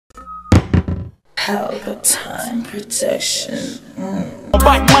Pelpa time protection.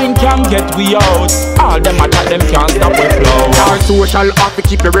 Bad mind can't get we out. All them attack them can't stop we flow. Our social have to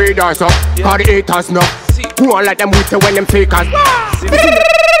keep the radars up. Cause the haters know. Who are like them with the when them fakers.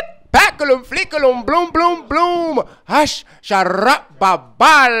 Packalum, flickalum, bloom, bloom, bloom. Hush, sharap,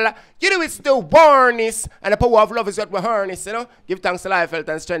 babal. You know it's the Twarnis. And the power of love is what we harness, you know. Give thanks to life, health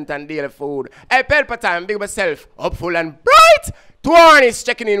and strength and daily food. Hey, Pelpa time, big myself, hopeful and bright. Twarnis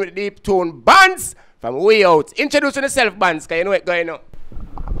checking in with deep tone bands from way out. Introducing yourself, bands, cause you know what's going on.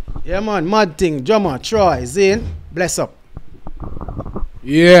 Yeah, man, mad thing, drummer, Troy, Zane, bless up.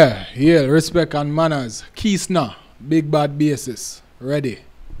 Yeah, respect and manners. Keysna, big bad basis, ready.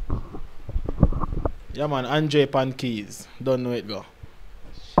 Yeah, man, Andre Pan Keys, don't know it go.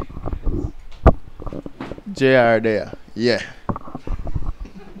 JR there, yeah.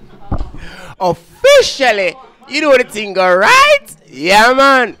 Officially, you know the thing, alright? Yeah,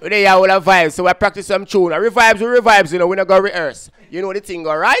 man. We there all the vibes, so we practice some tune. Revibes, you know, we not go rehearse. You know the thing,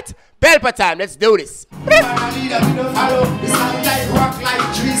 alright? Pelpa time, let's do this.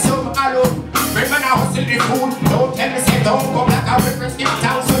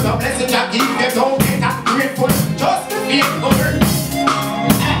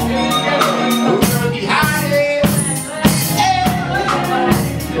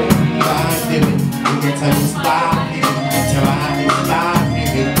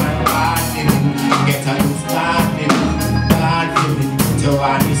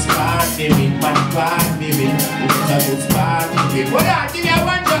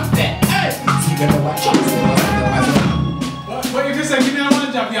 But if you say give me a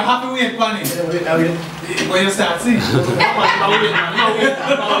one job, you're happy with it, Bunny. When you start seeing.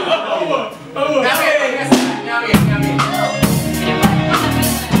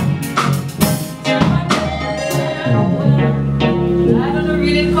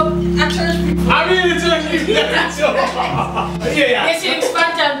 I really do. Yeah. Yes, you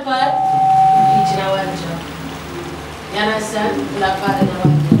expand that part. Each in one job. You understand? Black part in one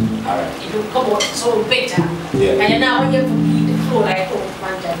job. Alright. It will come out so better. Yeah. And now when you beat the flow like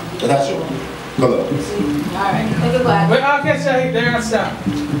one job. That's true. Come on. Alright. Let me go ahead. But I'll catch you there and start.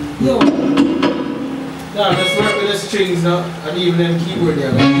 Yo. No, let's work with the strings now. And even them keyboard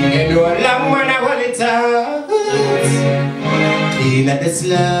there. You know a long man I want it out. In the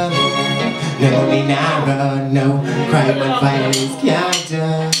slum. No, me nah run, no. Crime and violence can't do.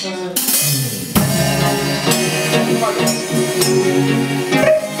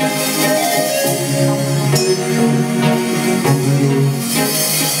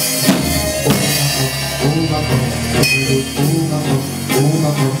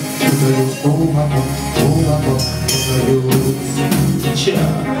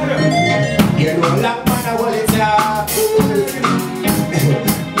 You know a lot man I want it out.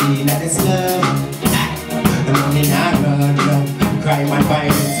 In the slum. No, me nah run, no. Crime and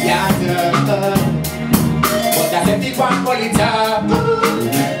violence can't do. But that's a big one for it up.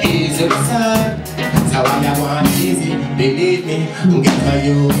 Easy to son. So I want easy, believe me. Get to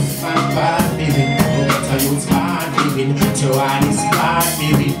use my bad living. Get to use bad living. Twarnis bad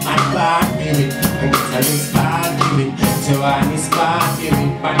living. And bad living. Get to use bad living. Twarnis bad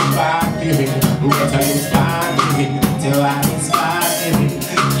living. And bad living. Get to use bad living. Twarnis bad living.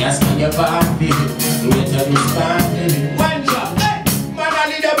 Just for your bad living. Get to use bad living. One job, hey! Man, I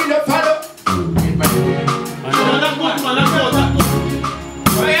lead up in the follow.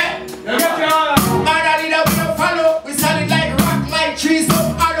 Oh yeah? Man, I lead up in the follow. We solid like rock, like trees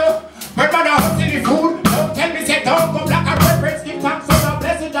of hollow. But man, I hustle the food. Don't tell me say don't come like a reference. Give thanks for the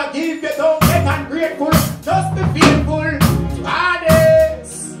blessing I give you. Don't get ungrateful. Just be fearful.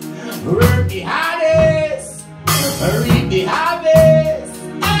 Hardest. Work the hardest. Reap the harvest.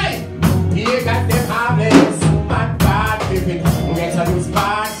 Hey! Here got them harvest. Man, bad living. Get a loose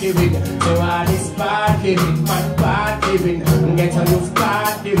bad living. So all this bad living. Man, bad living. Get a loose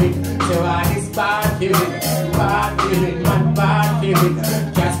bad living. So all this bad living. Bad living. Man, bad living.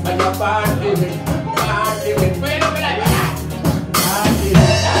 Just for your bad living. Bad living. Wait up like that. Bad living.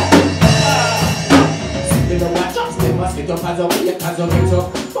 You know what? Just they must get up as a way. As a way so.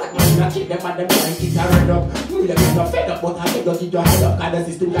 But man, not keep them at them trying to get a run up. You get fed up, but I don't keep your head up. Cause the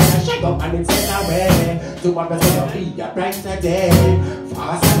system gonna shake up and it's sent away. Tomorrow gonna be a brighter day.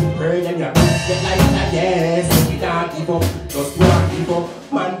 Fast and pray and your best get lighter, yes. We can't give up, just won't give up.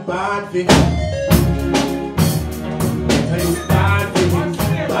 Man, bad thing. Bad feeling,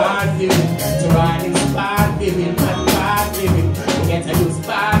 bad feeling. Twarnis bad feeling, man, bad feeling. Get a use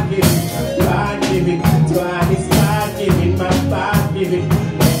bad feeling, bad feeling. Twarnis bad feeling, man, bad feeling.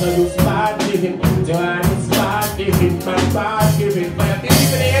 Get a use bad feeling. Twarnis bad feeling, man, bad feeling. But I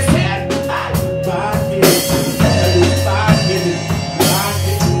believe in yourself, bad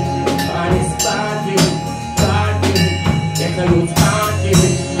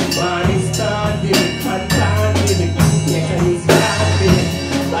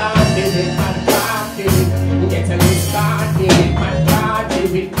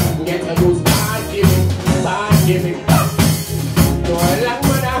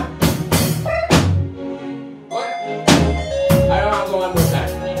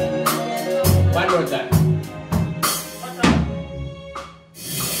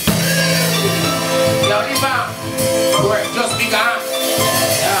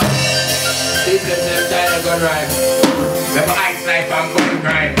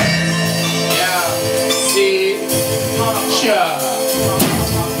rhyme. Yeah, see, sure.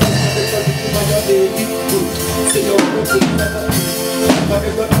 Say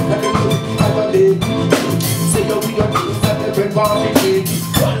yo, we don't use that red barbie.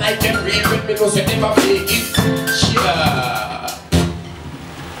 One like them real with me, no say never fake it. Sure.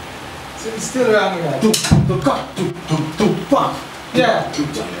 Still around here. Yeah.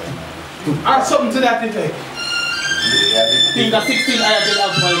 Or something to that effect. Think that 16 higher than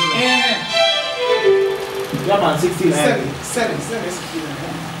alcohol. Yeah man, 16 higher. 7, 16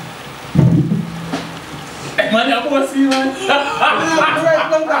 higher. Man, you're bossy, man. Sit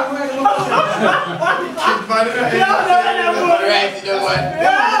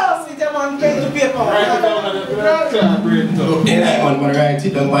down and pen to paper. Write it down on the write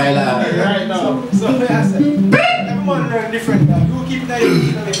it down while right now. So everyone learn different. You keep that.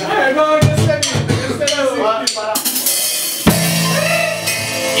 Alright, go on, just let me.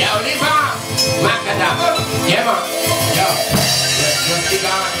 Yo, Liva! Macadam. Yeah, man. Yo. Just be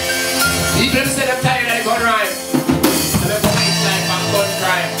gone. People say them tired of the gun rhyme. So they go nice like a gun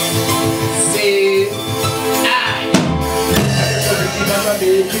crime. See, aye.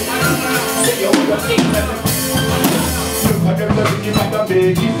 Say yo, we don't think that. Look at them, they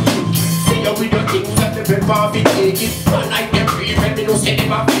make it. Say yo, we don't think that the red bar be take it. Run like them free, when we don't say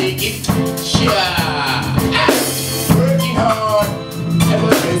them a fake it. Sure. Working hard.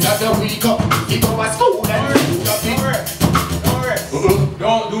 Ever since the week up, he go to school and do nothing.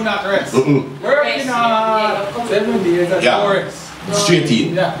 Do not rest. Working hard. 7 days at forest. Straight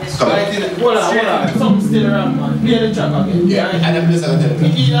in. Yeah. Come on. Hold on. Some still around, man. Play the track again. Yeah, and I'm just going to tell you.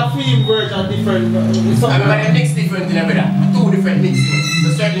 Each theme version different. I mean, the mix different in every day. 2 different mixes. So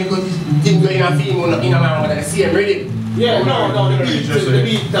certainly good thing going in a theme in a man with the same rhythm. Yeah, no, the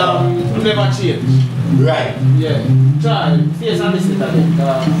beat never change. Right. Yeah. Try. Face and listen to it.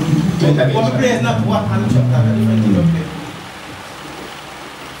 What we play is not what and chapter, different thing we play.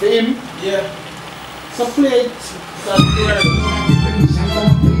 For him? Yeah. So play it.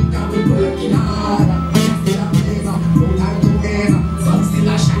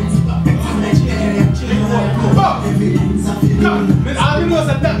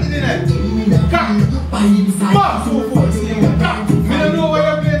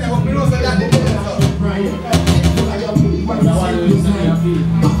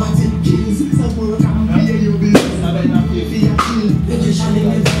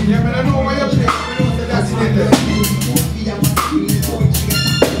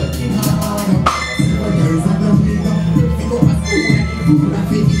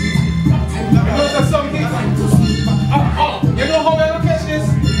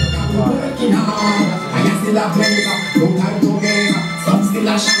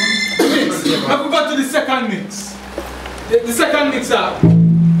 I forgot to the second mix. The second mix up.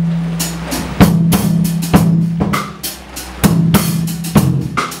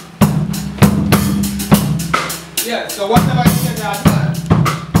 Yeah, so whatever you get that time.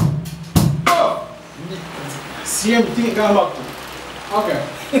 Oh! Same thing come back to. Okay.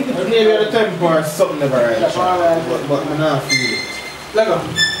 Maybe at the tempo or something never right. But I'm not feel it. Let go.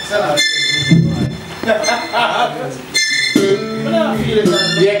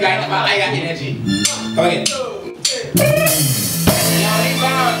 Yeah, guys, I got energy. Come again.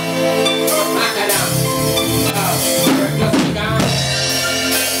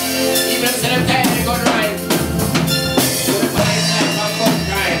 Even set up tight and go right.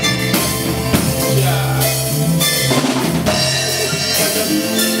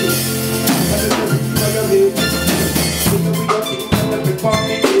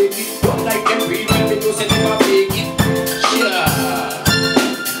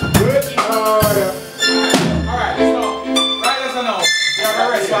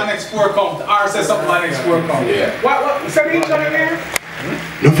 Next 4 count. R says something like next 4 count. Yeah. What? Say it again.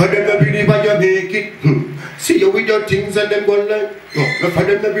 No for them to believe I you make it. See you with your things and them go like. No for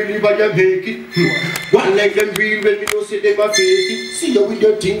them to believe I you make it. One like them real when we don't see them a fake it. See you with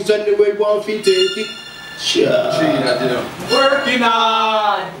your things and the well want to take it. Sure. Working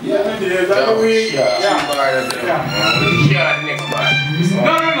on. Yeah. That's the week. Sure. Yeah. Sure. Next one.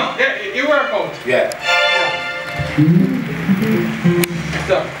 No. It work out. Yeah.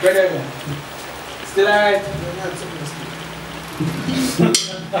 Stop. Right there. Still alright.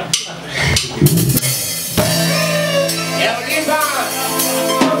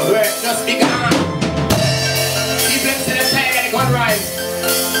 Just begun. People say the tiger and the gun rhyme.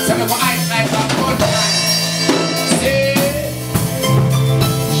 Some of our eyes like a gun rhyme. See?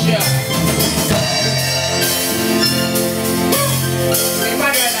 Sure.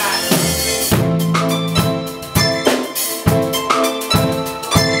 Remember that.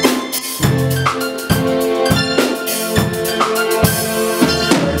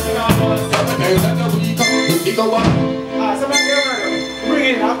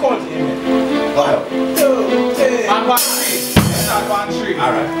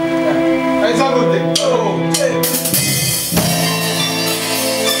 It's a good thing. Oh, shit.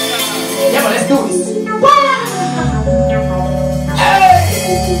 Yeah, but let's do this.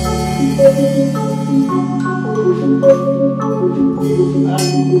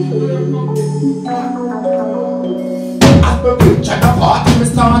 After we check the party, we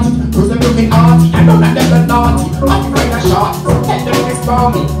started. Cruise them looking arty, I know that they're naughty. I'm afraid I shot, tell them this for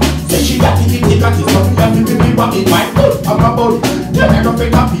me. Say she got the kitty, got this something that we really want it. My foot, I'm a body. Tell her no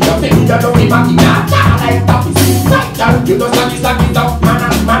fake happy, I'm telling you don't be maki. Nah, like toffee, like y'all. You don't stand this like this up. Mana.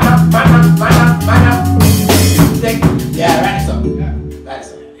 Yeah, right so. Right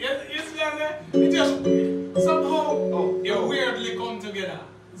so. You see that there? It just somehow you weirdly come together.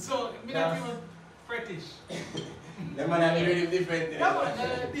 So, me not even fetish. The man are really different. Yeah,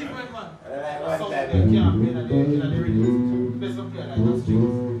 man, different man. Like one Some time. they can't play in the rhythm. Best of play like the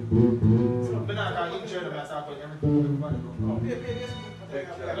strings. So, but now I can enjoy them myself with everything.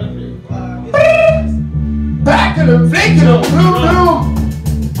 Back to the flick to the boom.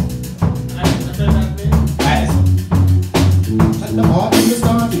 At the party we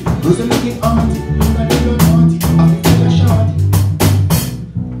started, who's a looking auntie? Who's a little naughty? I feel a shorty.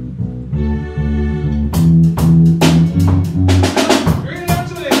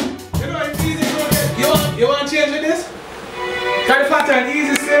 You want to change with this? Can the pattern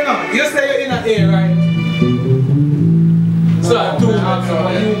easy still now? You say you're in an A, right? So at 2 minutes,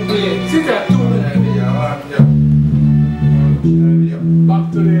 when you play, sit at 2 minutes. Back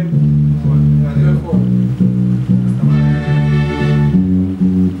to the 4.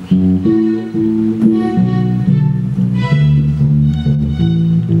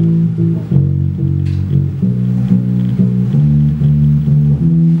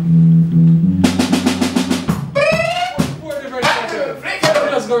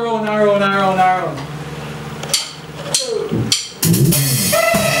 Just go round and round and round and round.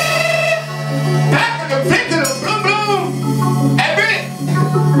 Back to the flick to the boom. Every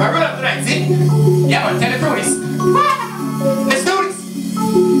my run up tonight, see? Yeah, man, tell the Twarnis. Let's do this.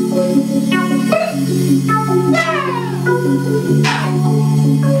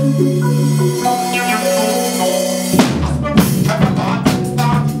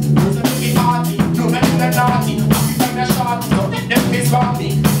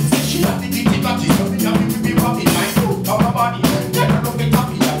 She love the kitty, but she's something that we will be rocking. My foot on my body. Tell her don't be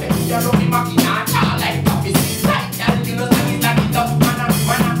toppy, I tell you don't be monkey. Nah, child like toffee. Like that, you know, that is it up. Mana.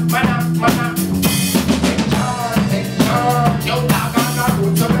 Take charge. Yo, dog on the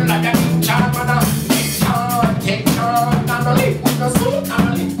road, something like that. Take charge, mana. Take charge. I'm a lip with the suit, I'm a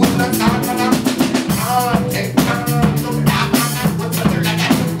lip with the sand, mana. Take charge. Yo, dog on the road, something like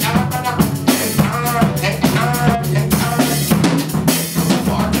that. Take charge, mana. Take charge.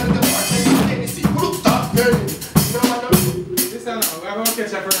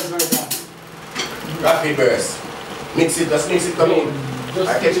 Rapid burst. Mix it, come in.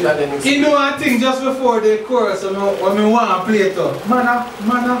 I catch it and then mix it. You know one thing just before the chorus, when we want to play it up. Mana.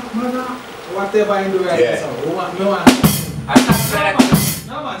 Whatever you do right Yeah. now. Me want.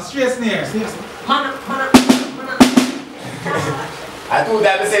 No man, straight snare. Mana. I told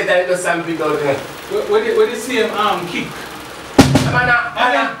them to say that it was some people out there. With the same kick. Mana.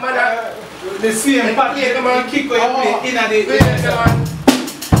 The same part, the kick where you play in the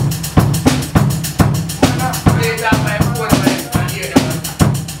Play that my phone and hear them.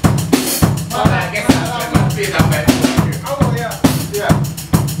 I guess I'm going to play that my phone. Oh, yeah.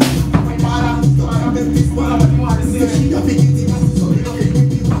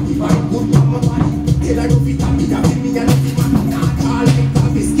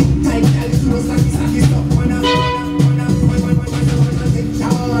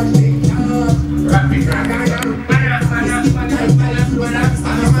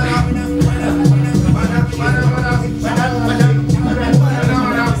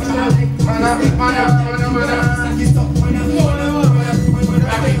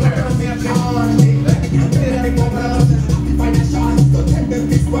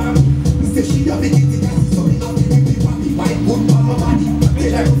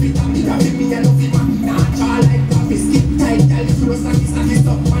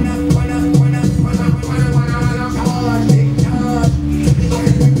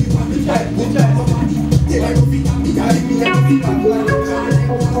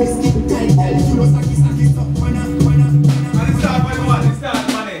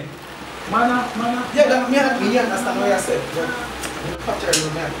 Yeah, that me understand what you said. Capture me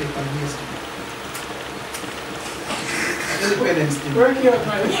click on this. Independence thing. Work here,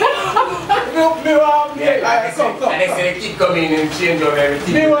 man. Me want play. And they say they keep coming and change over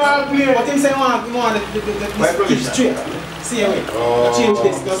everything. Me want play. But him say want the keep straight. See away. Change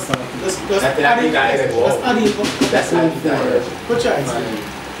this. Just add it. Just add it. That's Antigua. Put your eyes.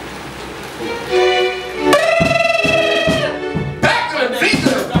 Back to the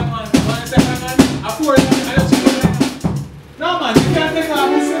finger. No man, you can't take off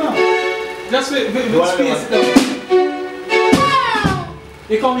this now. Just with space down.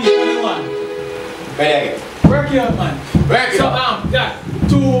 You come here, 21. Work it out, man. Work it so, out. Yeah.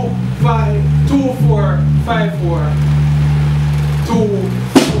 2, 5, 2, 4, 5, 4. 2,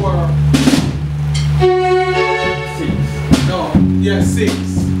 4. 6. No, yeah, 6.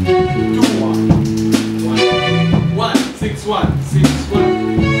 2, 1. 1, 6, 1, 6, 1.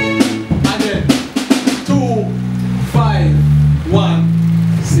 And then 2, 5, 1,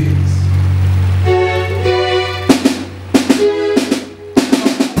 6.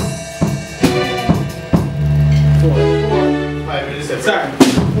 4. 5 minutes. Sorry,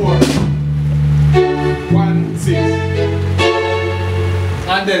 4, 1, 6.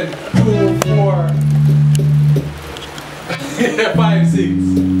 And then 2, 4, 5, 6.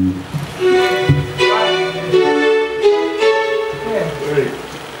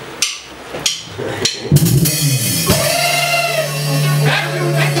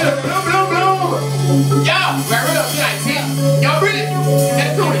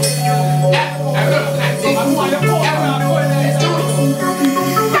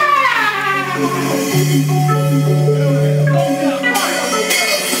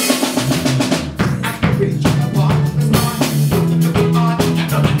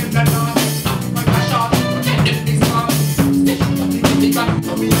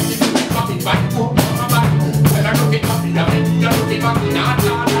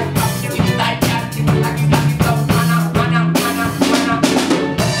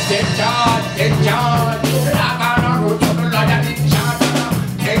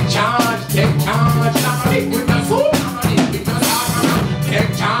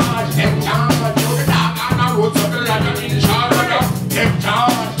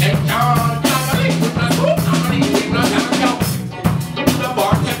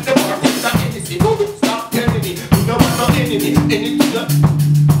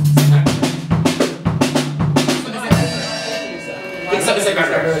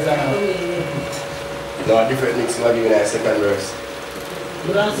 No, different mix, not giving a second verse.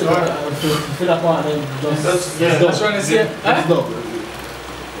 That's trying to say.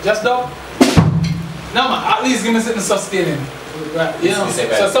 Just dub. No man, at least give me something sustaining. Right, you know,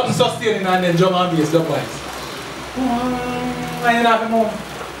 so something sustaining and then drum and bass dub-wise. I ain't having more.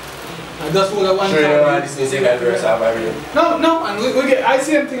 I just hold up one time. Sure, you know this is the second verse of everything? No, man, we get, I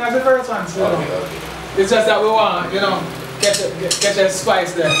same thing as the first one. So Okay. it's just that we want, you know, catch a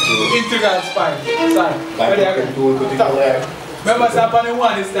spice there. Integral spice. Sorry. Remember, stop on the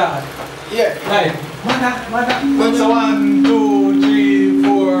one is start. Yeah. Right. Mana. So 1, 2, 3,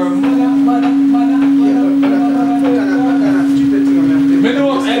 4. Mana. Me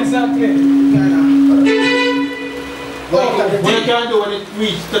know exactly. What you can do when it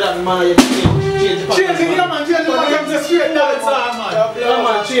reaches to that man, you change the pattern. Change it, man. Change the pattern. Just straight down the time, man. Yeah,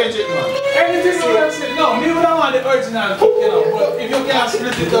 man, change it, man. Anything you want to say. No, me would not want the original, you know. But if you can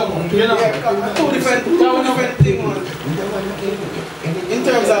split it up, you know. Two different things, man. In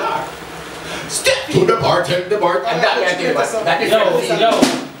terms of Step to the bar, take the bar, and that different thing. Yo,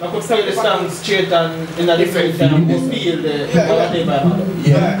 I could say the stand straight and in a different time, go feel the holiday by hand.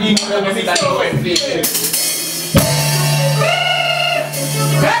 Yeah. Even when we That's start different thing.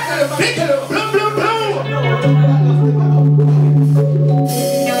 Back to the flicker, blue, blue, blue.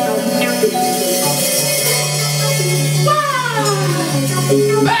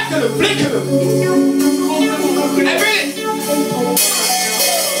 Back to the flicker. Every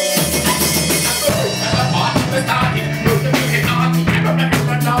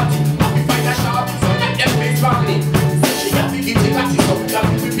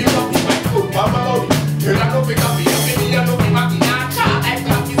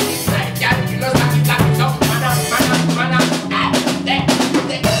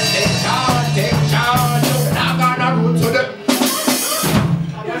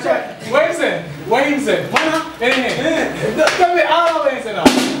Vincent, mana? Tell me all of it now.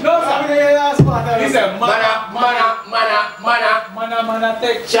 No, sir. He said, mana,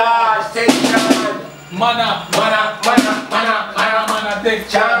 take charge, take charge. Mana, take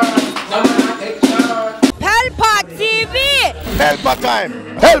charge. Mana, take charge. Pelpa TV! Pelpa time!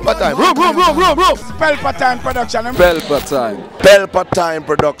 Pelpa time! Room! Pelpa time production. Pelpa time. Pelpa time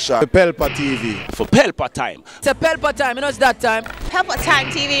production. Pelpa TV. For Pelpa time. It's a Pelpa time, you know it's that time. Pelpa Time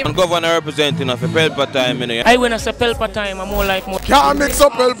TV. I'm governor representing of a Pelpa Time, you know. I when I say Pelpa Time, I'm more like more. Can't mix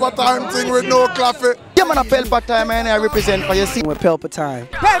up Pelpa Time thing with no coffee. Yeah, man, a Pelpa Time, and I represent for you. See, with Pelpa Time.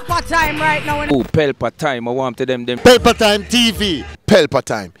 Pelpa Time right now. Oh, Pelpa Time, I want to them. Pelpa Time TV. Pelpa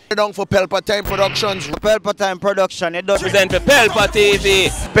Time. Down for Pelpa Time Productions. Pelpa Time Production, it does represent for Pelpa TV.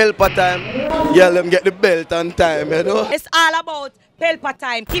 Pelpa Time. Yeah, let them get the belt on time, you know. It's all about Pelpa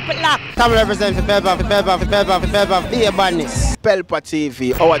Time. Keep it locked. Come represent for Pelpa, be a badness. Pelpa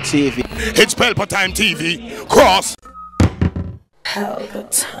TV, our TV. It's Pelpa Time TV. Cross. Pelpa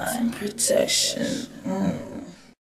Time protection.